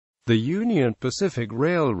The Union Pacific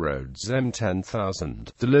Railroad's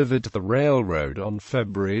M10000, delivered to the railroad on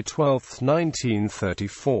February 12,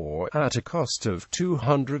 1934, at a cost of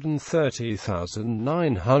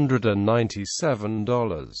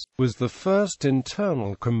 $230,997, was the first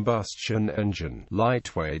internal combustion engine,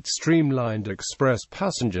 lightweight streamlined express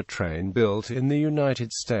passenger train built in the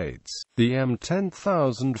United States. The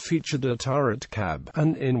M10000 featured a turret cab,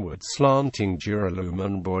 an inward-slanting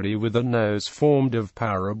Duralumin body with a nose formed of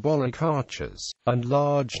parabolic arches, and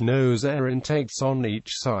large nose air intakes on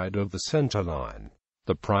each side of the centerline.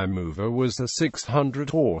 The prime mover was a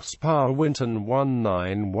 600-horsepower Winton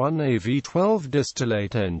 191A V12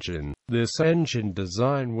 distillate engine. This engine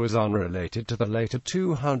design was unrelated to the later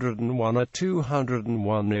 201A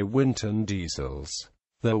 201A Winton diesels.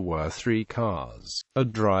 There were 3 cars, a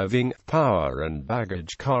driving, power and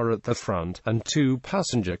baggage car at the front, and 2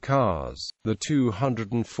 passenger cars. The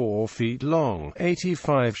 204 feet long,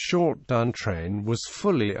 85 short-ton train was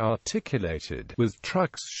fully articulated, with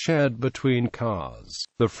trucks shared between cars.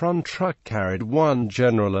 The front truck carried one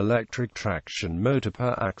General Electric traction motor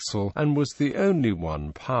per axle, and was the only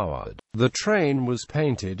one powered. The train was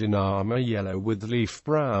painted in armor yellow with leaf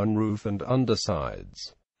brown roof and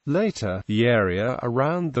undersides. Later, the area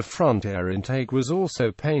around the front air intake was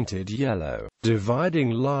also painted yellow. Dividing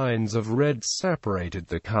lines of red separated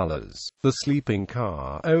the colors. The sleeping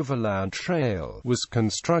car overland trail was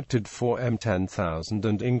constructed for M10000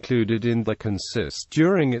 and included in the consist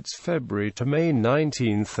during its February to May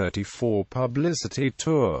 1934 publicity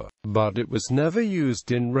tour, but it was never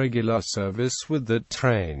used in regular service with that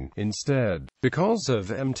train. Instead, because of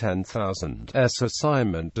M10000's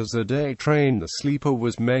assignment as a day train, the sleeper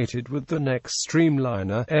was mated with the next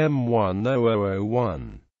streamliner,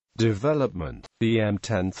 M10000. Development. The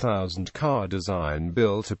M10000 car design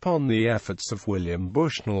built upon the efforts of William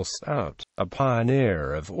Bushnell Stout, a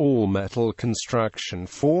pioneer of all-metal construction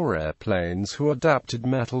for airplanes who adapted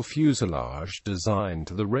metal fuselage design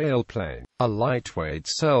to the railplane, a lightweight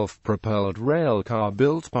self-propelled railcar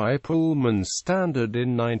built by Pullman Standard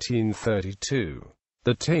in 1932.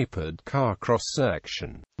 The tapered car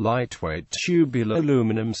cross-section, lightweight tubular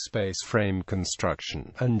aluminum space frame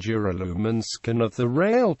construction, and Duralumin skin of the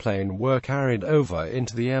railplane were carried over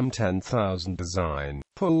into the M10000 design.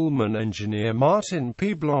 Pullman engineer Martin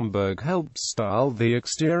P. Blomberg helped style the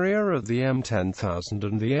exterior of the M10000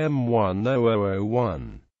 and the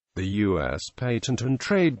M1001. The U.S. Patent and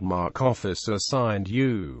Trademark Office assigned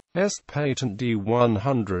U.S. Patent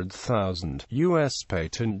D-100,000, U.S.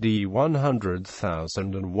 Patent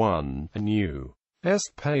D-100,001, and U.S.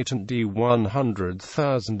 Patent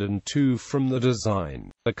D-100,002 from the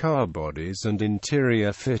design. The car bodies and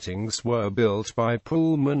interior fittings were built by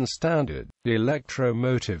Pullman Standard. The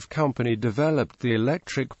Electromotive Company developed the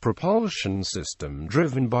electric propulsion system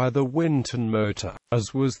driven by the Winton motor,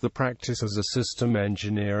 as was the practice as a system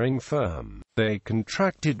engineering firm. They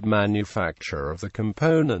contracted manufacture of the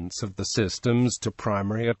components of the systems to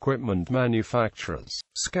primary equipment manufacturers.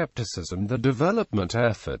 Skepticism. The development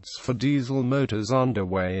efforts for diesel motors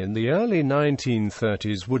underway in the early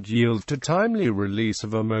 1930s would yield to timely release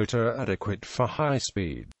of a motor adequate for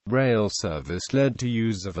high-speed rail service led to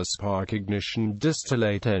use of a spark ignition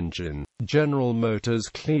distillate engine. General Motors'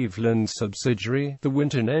 Cleveland subsidiary, the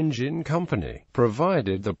Winton Engine Company,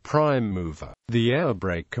 provided the prime mover. The air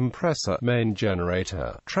brake compressor, main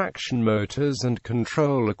generator, traction motors and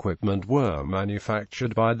control equipment were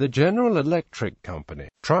manufactured by the General Electric Company.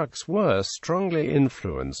 Trucks were strongly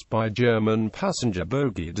influenced by German passenger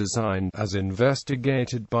bogie design, as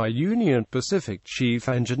investigated by Union Pacific Chief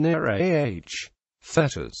Engineer A.H.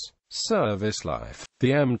 Fetters. Service life.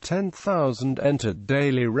 The M10000 entered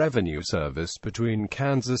daily revenue service between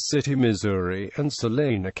Kansas City, Missouri and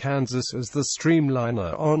Salina, Kansas as the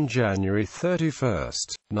Streamliner on January 31,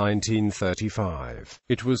 1935.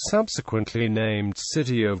 It was subsequently named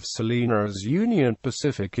City of Salina as Union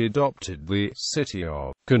Pacific adopted the City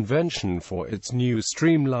of convention for its new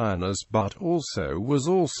Streamliners, but was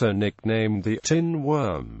also nicknamed the Tin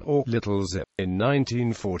Worm or Little Zip in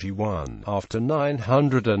 1941 after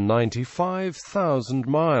 995,000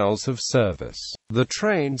 miles of service. The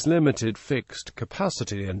train's limited fixed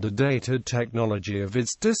capacity and the dated technology of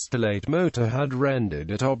its distillate motor had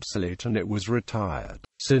rendered it obsolete and it was retired.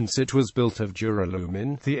 Since it was built of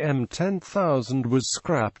Duralumin, the M10000 was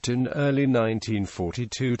scrapped in early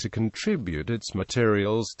 1942 to contribute its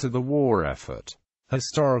materials to the war effort.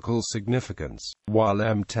 Historical significance. While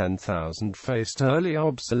M10000 faced early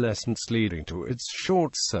obsolescence leading to its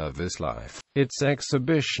short service life, its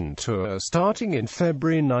exhibition tour starting in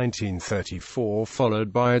February 1934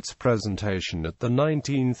 followed by its presentation at the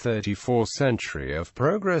 1934 Century of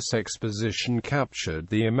Progress Exposition captured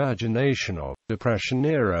the imagination of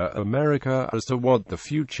Depression-era America as to what the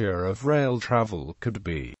future of rail travel could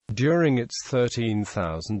be. During its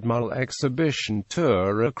 13,000-mile exhibition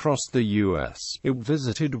tour across the U.S., it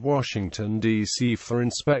visited Washington, D.C. for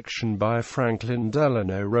inspection by Franklin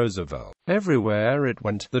Delano Roosevelt. Everywhere it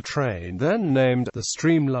went, the train, then named the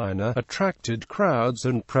Streamliner, attracted crowds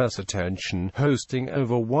and press attention, hosting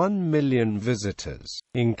over 1 million visitors.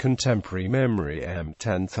 In contemporary memory,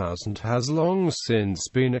 M10000 has long since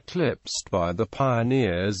been eclipsed by the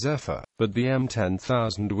Pioneer Zephyr, but the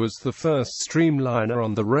M10000 was the first streamliner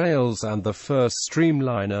on the rails and the first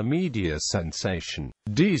streamliner media sensation.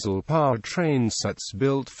 Diesel-powered train sets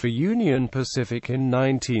built for Union Pacific in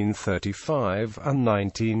 1935 and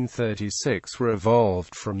 1936 were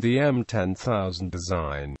evolved from the M10000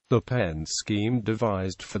 design. The pen scheme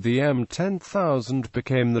devised for the M10000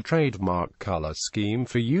 became the trademark color scheme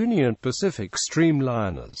for Union Pacific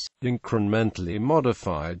streamliners, incrementally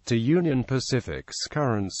modified to Union Pacific's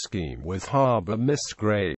current scheme with harbor mist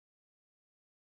gray.